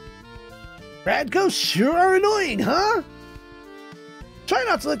 Rad ghosts sure are annoying, huh? Try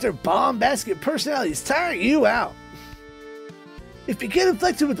not to let their bomb-basket personalities tire you out. If you get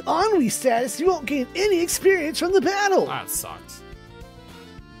inflected with ennui status, you won't gain any experience from the battle. That sucks.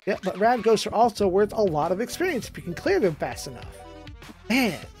 Yeah, but rad ghosts are also worth a lot of experience if you can clear them fast enough.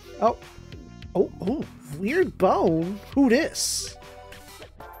 Man. Oh, weird bone. Who this?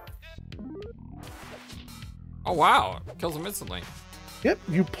 Oh, wow. Kills him instantly. Yep,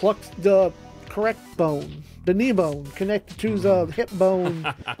 you plucked the correct bone. The knee bone connected to the hip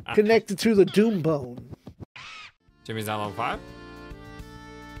bone, connected to the doom bone. Jimmy's at level 5.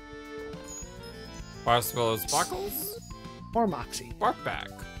 Fire Spiller's Sparkles. Or Moxie. Bark back.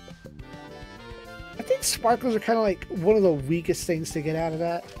 I think sparkles are kind of like one of the weakest things to get out of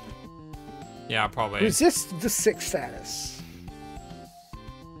that. Yeah, probably. Resist the 6 status.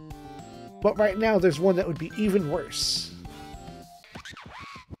 But right now, there's one that would be even worse.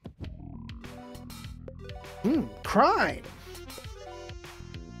 Crime.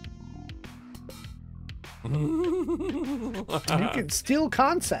 You can steal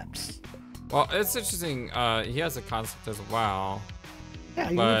concepts. Well, it's interesting. He has a concept as well.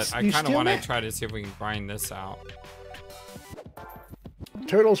 Yeah, but I kind of want to that. try to see if we can grind this out.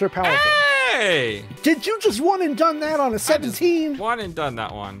 Turtles are powerful. Hey! Did you just one and done that on a 17? One and done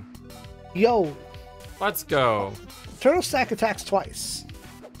that one. Yo. Let's go. Turtle stack attacks twice.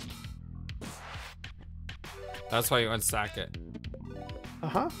 That's why you unstack it.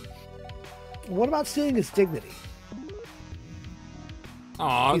 Uh-huh. What about stealing his dignity?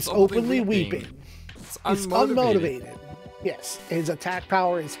 Aw, he's openly weeping. He's unmotivated. Yes, his attack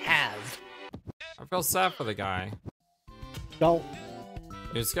power is halved. I feel sad for the guy. Don't.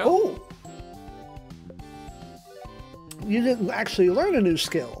 New skill? Oh! You didn't actually learn a new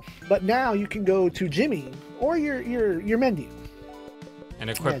skill, but now you can go to Jimmy or your menu. And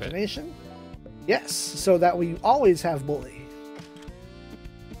equip Imagination. It. Yes, so that way you always have bully.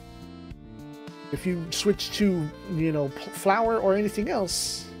 If you switch to, you know, flower or anything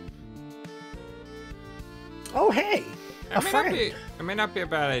else. Oh, hey! It may not be a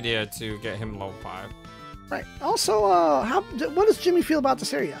bad idea to get him level 5. Right. Also, what does Jimmy feel about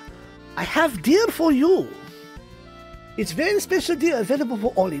this area? I have deal for you. It's very special deal available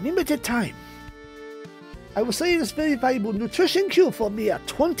for only limited time. I will sell you this very valuable nutrition cube for me at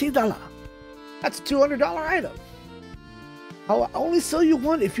 $20. That's a $200 item. I will only sell you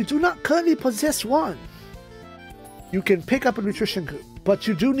one if you do not currently possess one. You can pick up a nutrition cube, but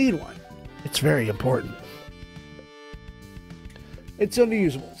you do need one. It's very important. It's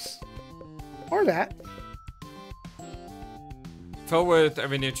underusables. Or that. Filled with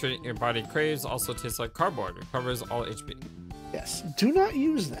every nutrient your body craves, also tastes like cardboard. It covers all HP. Yes. Do not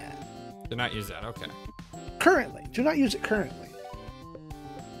use that. Do not use that, okay. Currently. Do not use it currently.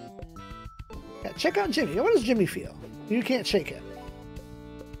 Yeah, check out Jimmy. What does Jimmy feel? You can't shake him.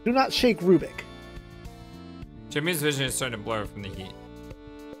 Do not shake Rubik. Jimmy's vision is starting to blur from the heat.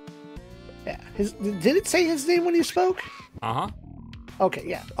 Yeah. Did it say his name when you spoke? Uh-huh. Okay,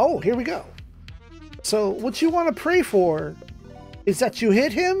 yeah. Oh, here we go. So what you want to pray for is that you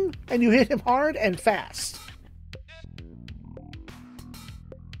hit him, and you hit him hard and fast.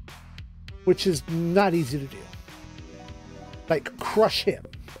 Which is not easy to do. Like, crush him.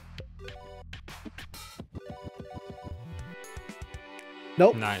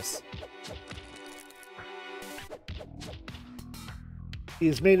 Nope. Nice. He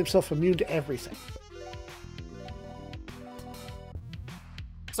has made himself immune to everything.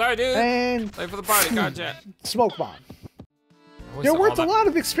 Sorry, dude. And late for the party, gotcha. Smoke bomb. They're worth a lot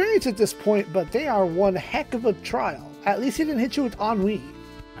of experience at this point, but they are one heck of a trial. At least he didn't hit you with ennui.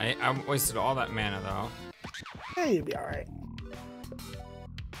 I wasted all that mana, though. Yeah, you'll be alright.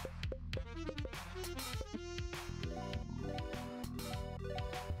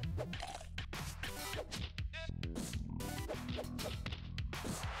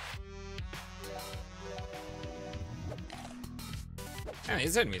 Man,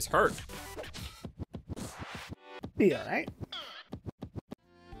 these enemies hurt. Be alright.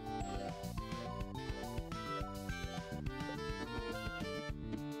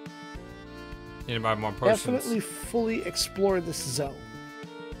 Need to buy more potions. Definitely fully explore this zone.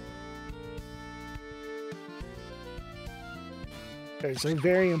 There's a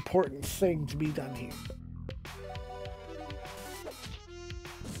very important thing to be done here.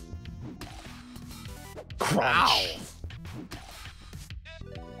 Crunch. Ow.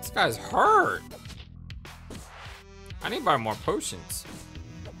 This guy's hurt. I need to buy more potions.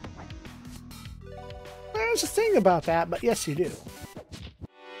 There's a thing about that, but yes, you do.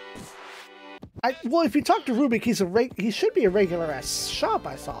 Well, if you talk to Rubik, he should be a regular ass shop.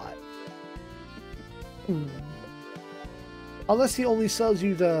 I thought. Unless he only sells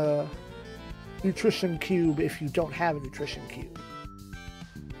you the nutrition cube if you don't have a nutrition cube.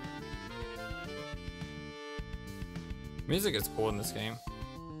 Music is cool in this game.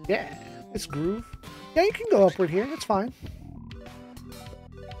 Yeah, it's groove. Yeah, you can go upward here. It's fine.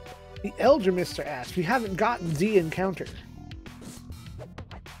 The Elder Mister asked, we haven't gotten the encounter.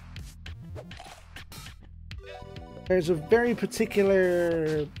 There's a very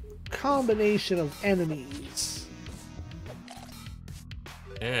particular combination of enemies.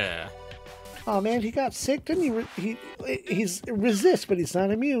 Yeah. Oh man, he got sick, didn't he? He's resist, but he's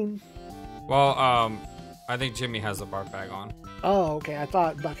not immune. Well, I think Jimmy has a barf bag on. Oh, okay. I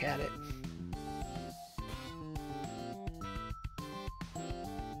thought Buck had it.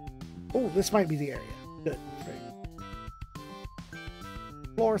 Oh, this might be the area. Good. Great.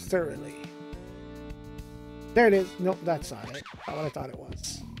 Explore thoroughly. There it is. Nope, that's not it. Not what I thought it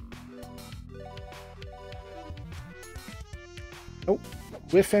was. Nope.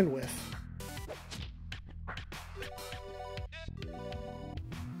 Whiff and whiff.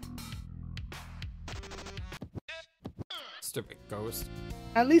 Stupid ghost.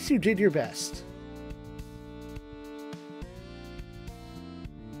 At least you did your best.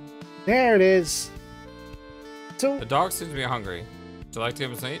 There it is. So The dog seems to be hungry. Would you like to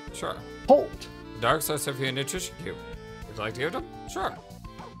give him some eat? Sure. hold. The dog says if you a nutrition cube. Would you like to give it him? Sure.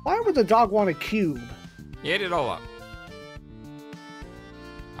 Why would the dog want a cube? He ate it all up.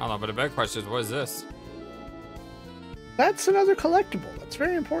 I don't know, but the big question is, what is this? That's another collectible. That's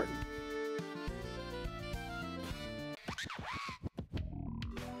very important.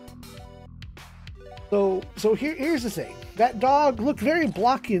 So here's the thing. That dog looked very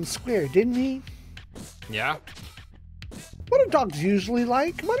blocky and square, didn't he? Yeah. What do dogs usually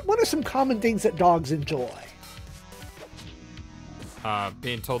like? What are some common things that dogs enjoy?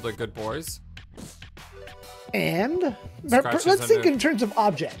 Being told they're good boys. And Scratches let's think under- in terms of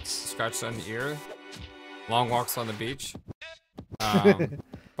objects. Scratches on the ear. Long walks on the beach.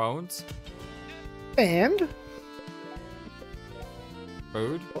 Bones. And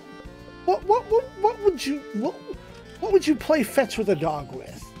Food. what would you play fetch with a dog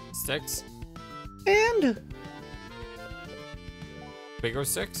with? Sticks. And Bigger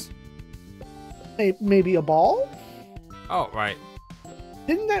sticks. maybe a ball? Oh, right.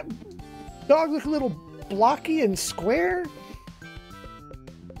 Didn't that dog look a little blocky and square?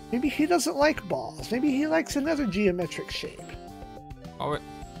 Maybe he doesn't like balls. Maybe he likes another geometric shape. Oh, wait.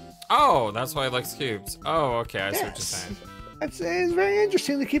 Oh, that's why he likes cubes. Oh, okay. I see what you're saying. It's very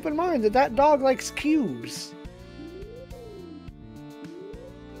interesting to keep in mind that dog likes cubes.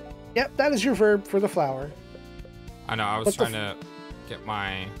 Yep, that is your verb for the flower. I know. I was trying to get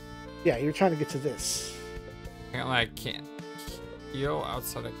my. Yeah, you're trying to get to this. I can't heal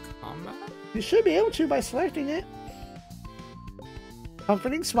outside of combat. You should be able to by selecting it.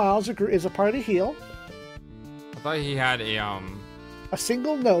 Comforting smiles is a part of heal. I thought he had A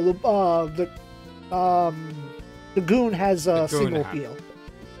single no. The goon has a single heal.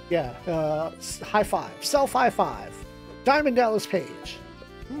 Yeah. High five. Self high five. Diamond Dallas Page.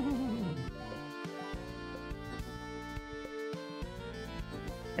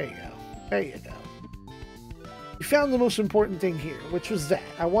 There you go. There you go. You found the most important thing here, which was that.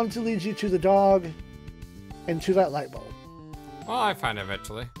 I wanted to lead you to the dog and to that light bulb. Well, I find it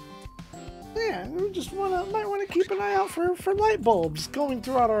eventually. Yeah, we just might want to keep an eye out for light bulbs going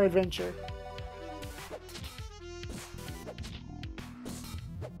throughout our adventure.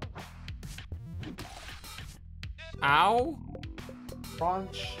 Ow!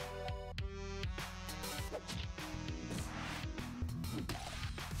 Crunch.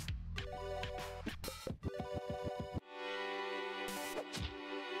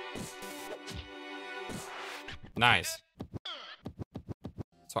 Nice.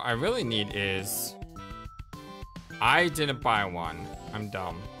 So I really need is... I didn't buy one. I'm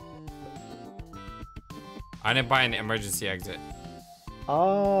dumb. I didn't buy an emergency exit.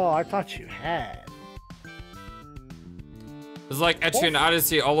 Oh, I thought you had. It's like Etrian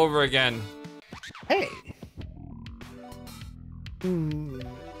Odyssey all over again. Hey.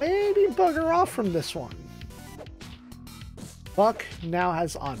 Maybe bugger off from this one. Buck now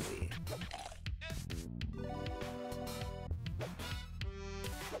has Ennui.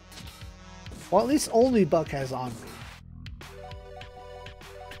 Well, at least only Buck has Ennui.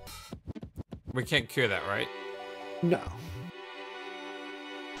 We can't cure that, right? No.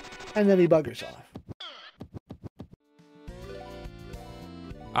 And then he buggers off.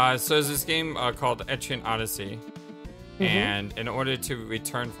 So there's this game called Etrian Odyssey. And in order to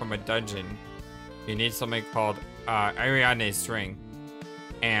return from a dungeon, you need something called Ariadne String.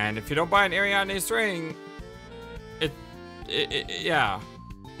 And if you don't buy an Ariadne String, yeah.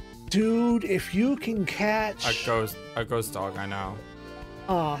 Dude, if you can catch a ghost dog, I know.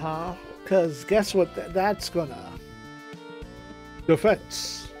 Uh-huh. Because guess what? That's gonna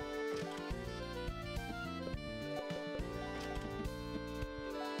defense.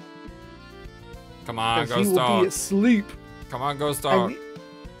 Come on, ghost he will dog. Be asleep. Come on, ghost dog.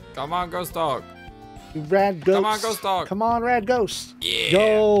 Come on, ghost dog. You rad ghost. Come on, ghost dog. Come on, rad ghost. Yeah.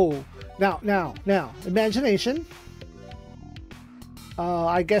 Go. Now. Imagination.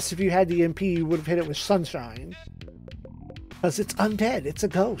 I guess if you had the MP, you would have hit it with sunshine. Because it's undead. It's a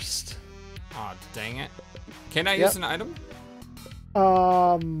ghost. Aw, dang it. Can I use an item?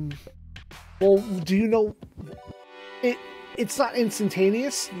 Well, do you know... It's not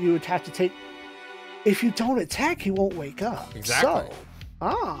instantaneous. You would have to take... If you don't attack, he won't wake up. Exactly.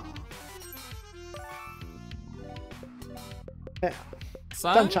 So, yeah.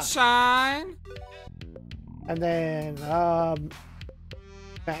 Sunshine. And then, I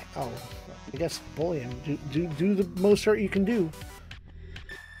guess bully him. Do the most hurt you can do.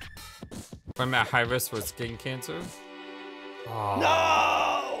 I'm at high risk for skin cancer. Oh.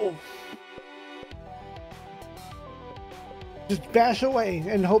 No! Just bash away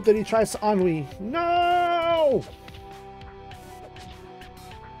and hope that he tries to ennui. No!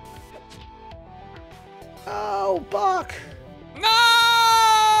 Oh, Buck! No!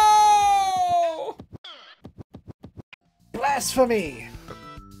 Blasphemy!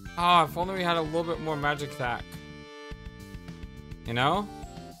 Oh, if only we had a little bit more magic attack. You know?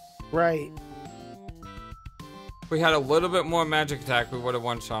 Right. If we had a little bit more magic attack, we would have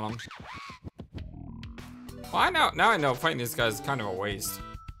one-shot him. Well, now I know fighting this guy is kind of a waste.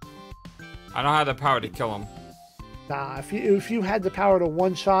 I don't have the power to kill him. Nah, if you had the power to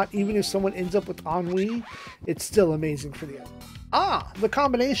one-shot, even if someone ends up with ennui, it's still amazing for the other. Ah, the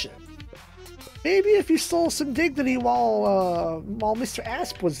combination. Maybe if you stole some dignity while Mr.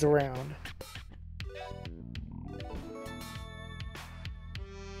 Asp was around.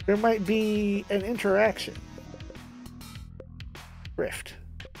 There might be an interaction. Rift.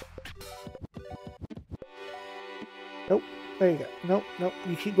 Nope. There you go. Nope.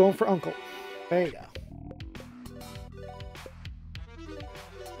 You keep going for Uncle. There you go.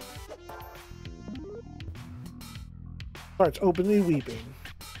 Starts openly weeping.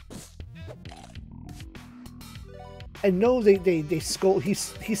 And no, they scold. He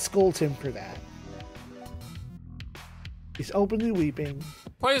scolds him for that. He's openly weeping.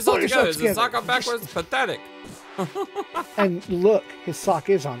 Put yourself together. Is the sock on backwards? Pathetic. And look, his sock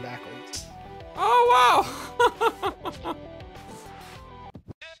is on backwards. Oh wow!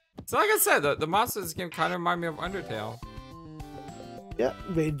 So like I said, the monsters in this game kind of remind me of Undertale. Yep,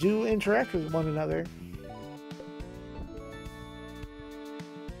 they do interact with one another.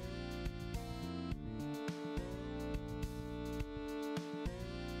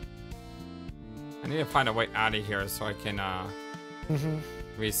 I need to find a way out of here so I can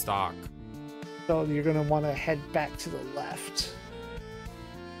restock. So you're gonna want to head back to the left.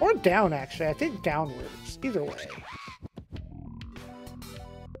 Or down, actually. I think downwards. Either way.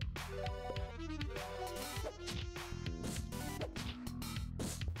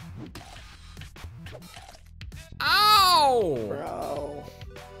 Ow! Bro.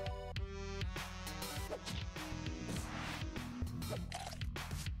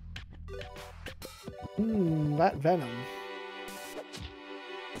 That venom.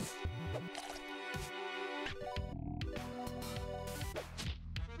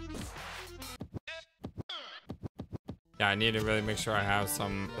 Yeah, I need to really make sure I have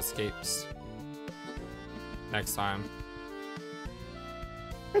some escapes next time.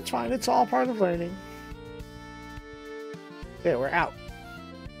 It's fine. It's all part of learning. Okay, we're out.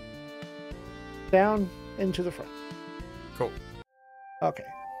 Down into the front. Cool. Okay.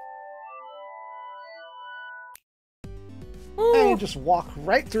 Woo. And you just walk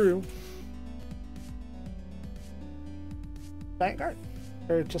right through. Vanguard.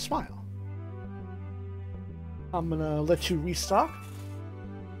 Or to smile. I'm gonna let you restock.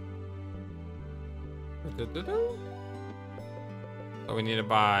 So we need to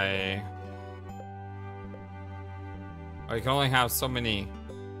buy... Oh, you can only have so many.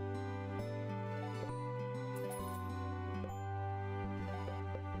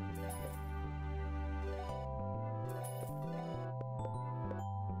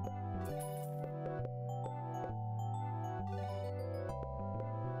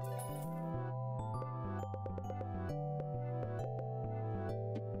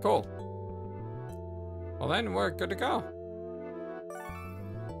 Cool. Well then, we're good to go.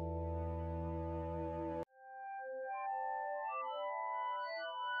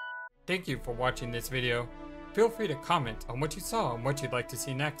 Thank you for watching this video. Feel free to comment on what you saw and what you'd like to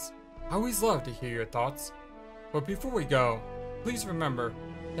see next. I always love to hear your thoughts. But before we go, please remember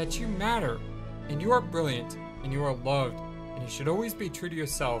that you matter, and you are brilliant, and you are loved, and you should always be true to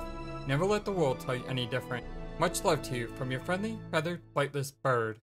yourself. Never let the world tell you any different. Much love to you from your friendly, feathered, flightless bird.